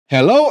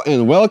Hello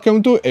and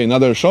welcome to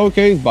another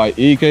showcase by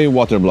EK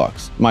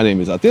Waterblocks. My name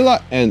is Attila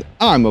and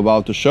I'm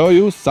about to show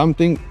you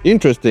something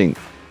interesting.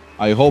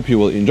 I hope you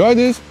will enjoy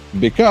this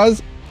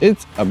because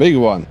it's a big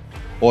one.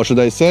 Or should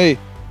I say,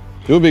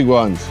 two big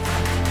ones.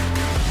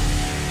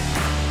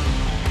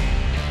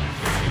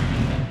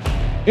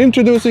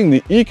 Introducing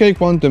the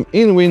EK-Quantum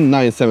InWin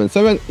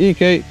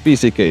 977EK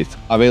PC case,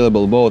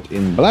 available both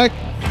in black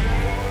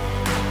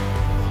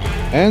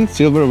and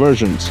silver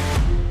versions.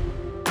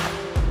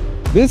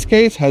 This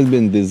case has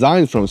been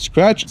designed from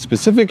scratch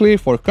specifically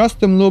for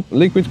custom loop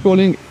liquid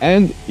cooling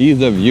and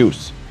ease of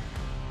use.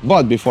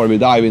 But before we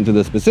dive into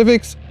the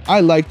specifics,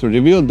 I'd like to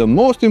reveal the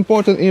most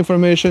important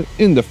information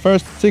in the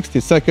first 60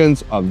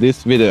 seconds of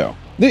this video.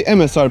 The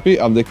MSRP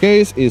of the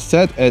case is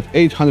set at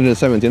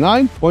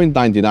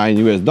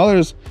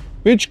 $879.99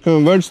 which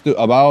converts to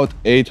about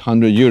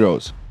 800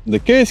 euros. The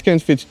case can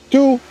fit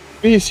two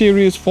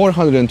P-Series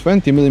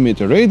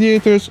 420mm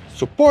radiators,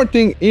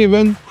 supporting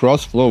even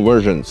cross-flow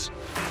versions.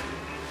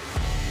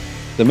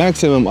 The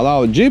maximum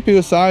allowed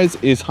GPU size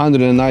is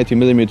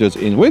 190mm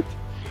in width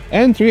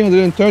and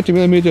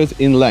 330mm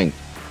in length,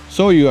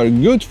 so you are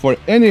good for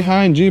any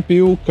high-end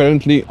GPU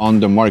currently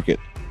on the market.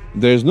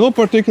 There is no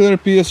particular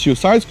PSU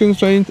size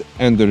constraint,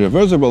 and the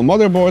reversible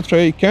motherboard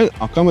tray can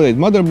accommodate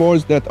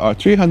motherboards that are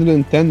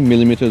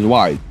 310mm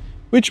wide,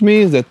 which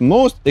means that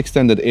most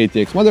extended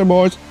ATX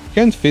motherboards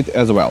can fit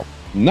as well.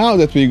 Now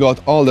that we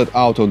got all that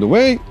out of the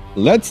way,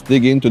 let's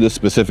dig into the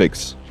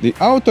specifics. The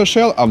outer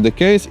shell of the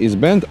case is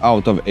bent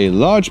out of a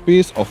large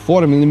piece of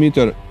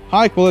 4mm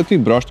high-quality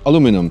brushed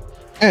aluminum,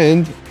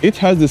 and it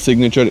has the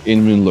signature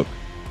InWin look.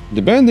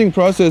 The bending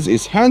process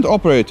is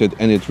hand-operated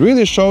and it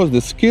really shows the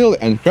skill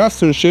and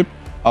craftsmanship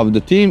of the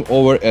team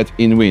over at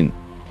InWin.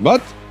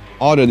 But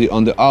already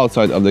on the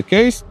outside of the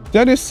case,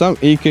 there is some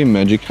EK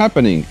magic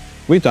happening,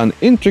 with an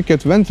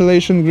intricate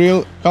ventilation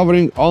grille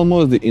covering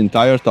almost the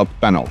entire top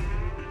panel.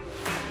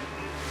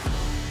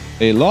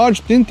 A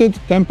large tinted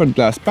tempered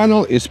glass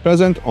panel is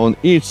present on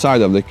each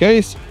side of the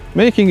case,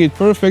 making it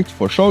perfect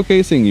for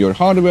showcasing your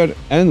hardware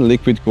and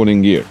liquid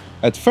cooling gear.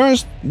 At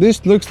first,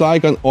 this looks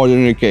like an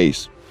ordinary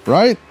case,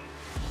 right?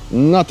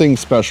 Nothing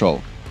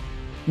special.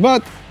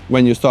 But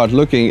when you start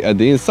looking at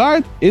the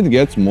inside, it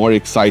gets more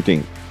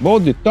exciting.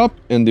 Both the top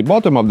and the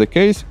bottom of the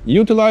case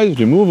utilize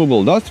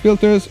removable dust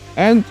filters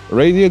and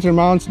radiator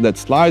mounts that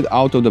slide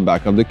out of the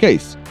back of the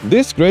case.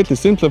 This greatly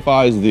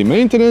simplifies the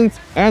maintenance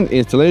and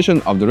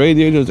installation of the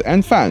radiators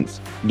and fans.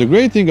 The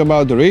great thing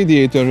about the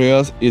radiator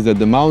rails is that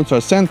the mounts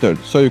are centered,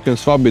 so you can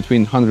swap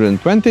between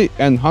 120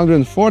 and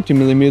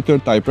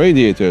 140mm type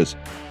radiators,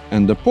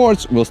 and the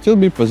ports will still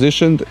be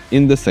positioned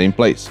in the same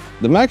place.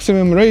 The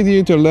maximum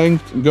radiator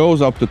length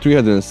goes up to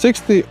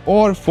 360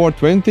 or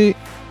 420,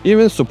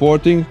 even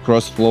supporting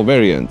cross-flow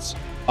variants.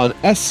 An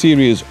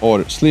S-series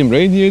or slim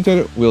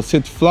radiator will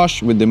sit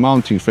flush with the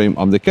mounting frame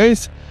of the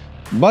case,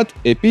 but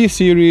a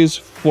P-series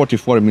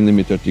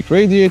 44mm thick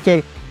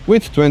radiator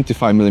with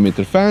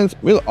 25mm fans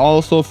will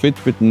also fit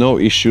with no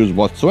issues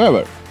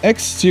whatsoever.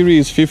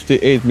 X-series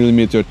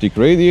 58mm thick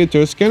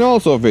radiators can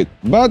also fit,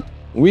 but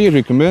we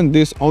recommend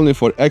this only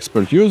for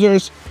expert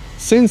users,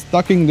 since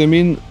tucking them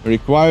in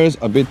requires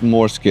a bit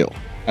more skill.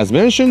 As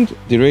mentioned,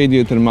 the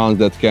radiator mounts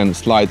that can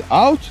slide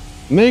out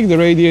make the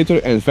radiator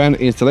and fan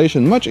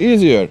installation much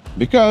easier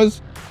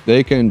because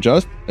they can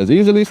just as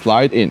easily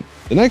slide in.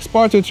 The next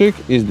party trick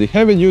is the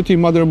heavy-duty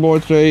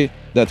motherboard tray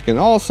that can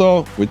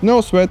also, with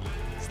no sweat,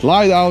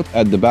 slide out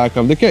at the back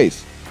of the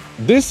case.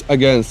 This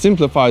again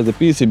simplifies the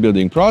PC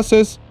building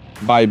process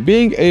by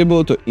being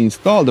able to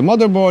install the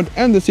motherboard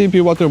and the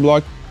CPU water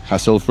block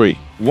hassle-free.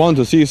 Want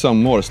to see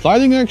some more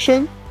sliding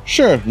action?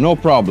 Sure, no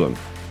problem.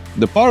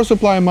 The power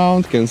supply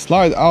mount can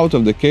slide out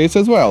of the case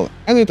as well,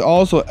 and it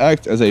also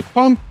acts as a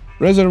pump,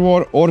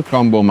 reservoir or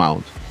combo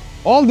mount.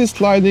 All this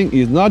sliding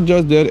is not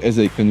just there as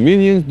a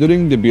convenience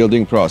during the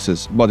building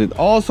process, but it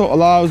also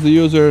allows the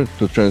user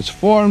to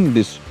transform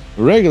this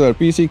regular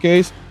PC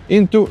case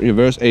into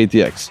reverse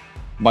ATX.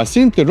 By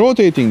simply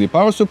rotating the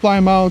power supply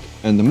mount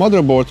and the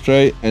motherboard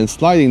tray and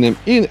sliding them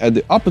in at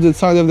the opposite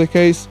side of the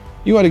case,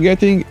 you are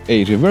getting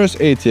a reverse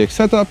ATX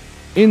setup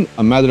in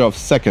a matter of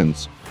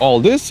seconds.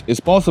 All this is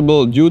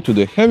possible due to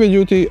the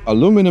heavy-duty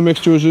aluminum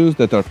extrusions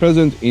that are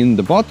present in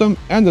the bottom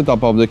and the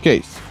top of the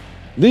case.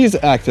 These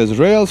act as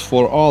rails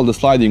for all the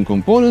sliding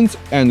components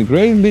and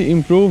greatly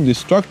improve the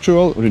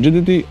structural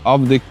rigidity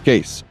of the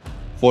case.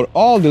 For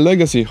all the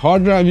legacy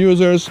hard drive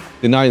users,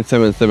 the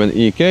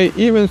 977EK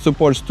even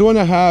supports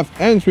 2.5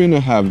 and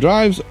 3.5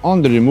 drives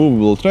on the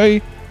removable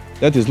tray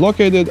that is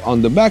located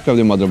on the back of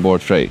the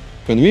motherboard tray.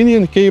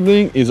 Convenient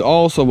cabling is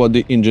also what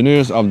the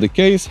engineers of the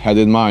case had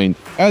in mind,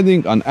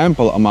 adding an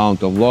ample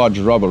amount of large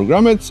rubber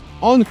grommets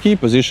on key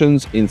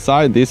positions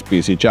inside this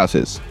PC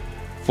chassis.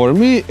 For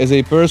me, as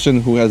a person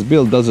who has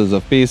built dozens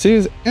of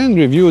PCs and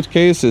reviewed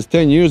cases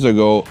 10 years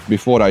ago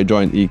before I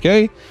joined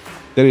EK,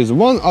 there is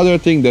one other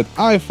thing that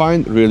I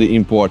find really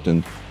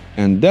important,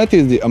 and that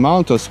is the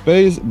amount of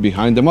space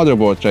behind the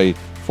motherboard tray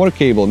for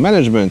cable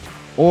management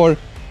or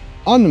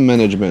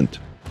unmanagement.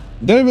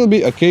 There will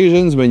be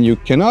occasions when you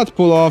cannot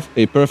pull off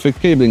a perfect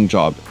cabling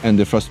job, and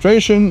the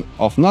frustration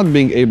of not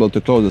being able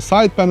to close the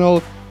side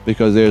panel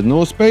because there is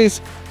no space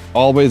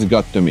always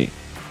got to me.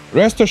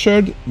 Rest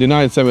assured, the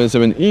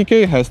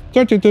 977EK has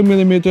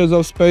 32mm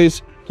of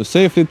space to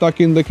safely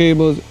tuck in the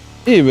cables,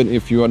 even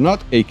if you are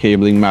not a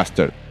cabling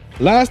master.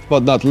 Last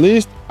but not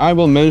least, I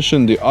will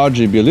mention the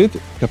RGB lit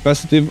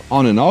capacitive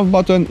on and off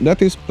button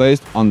that is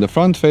placed on the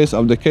front face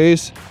of the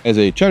case as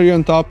a cherry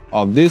on top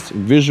of this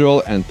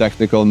visual and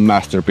technical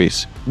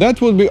masterpiece.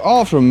 That would be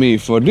all from me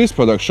for this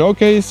product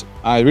showcase.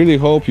 I really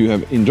hope you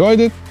have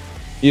enjoyed it.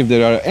 If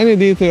there are any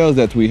details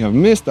that we have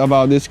missed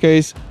about this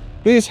case,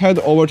 please head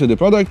over to the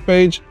product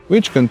page,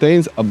 which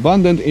contains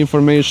abundant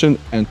information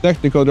and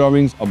technical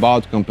drawings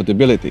about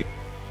compatibility.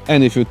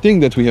 And if you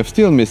think that we have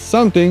still missed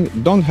something,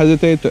 don't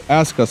hesitate to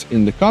ask us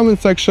in the comment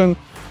section.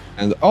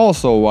 And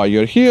also, while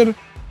you're here,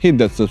 hit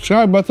that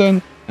subscribe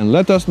button and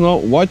let us know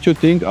what you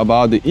think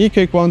about the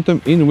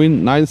EK-Quantum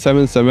InWin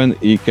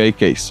 977EK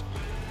case.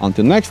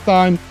 Until next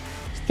time,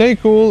 stay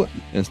cool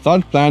and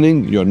start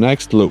planning your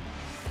next loop.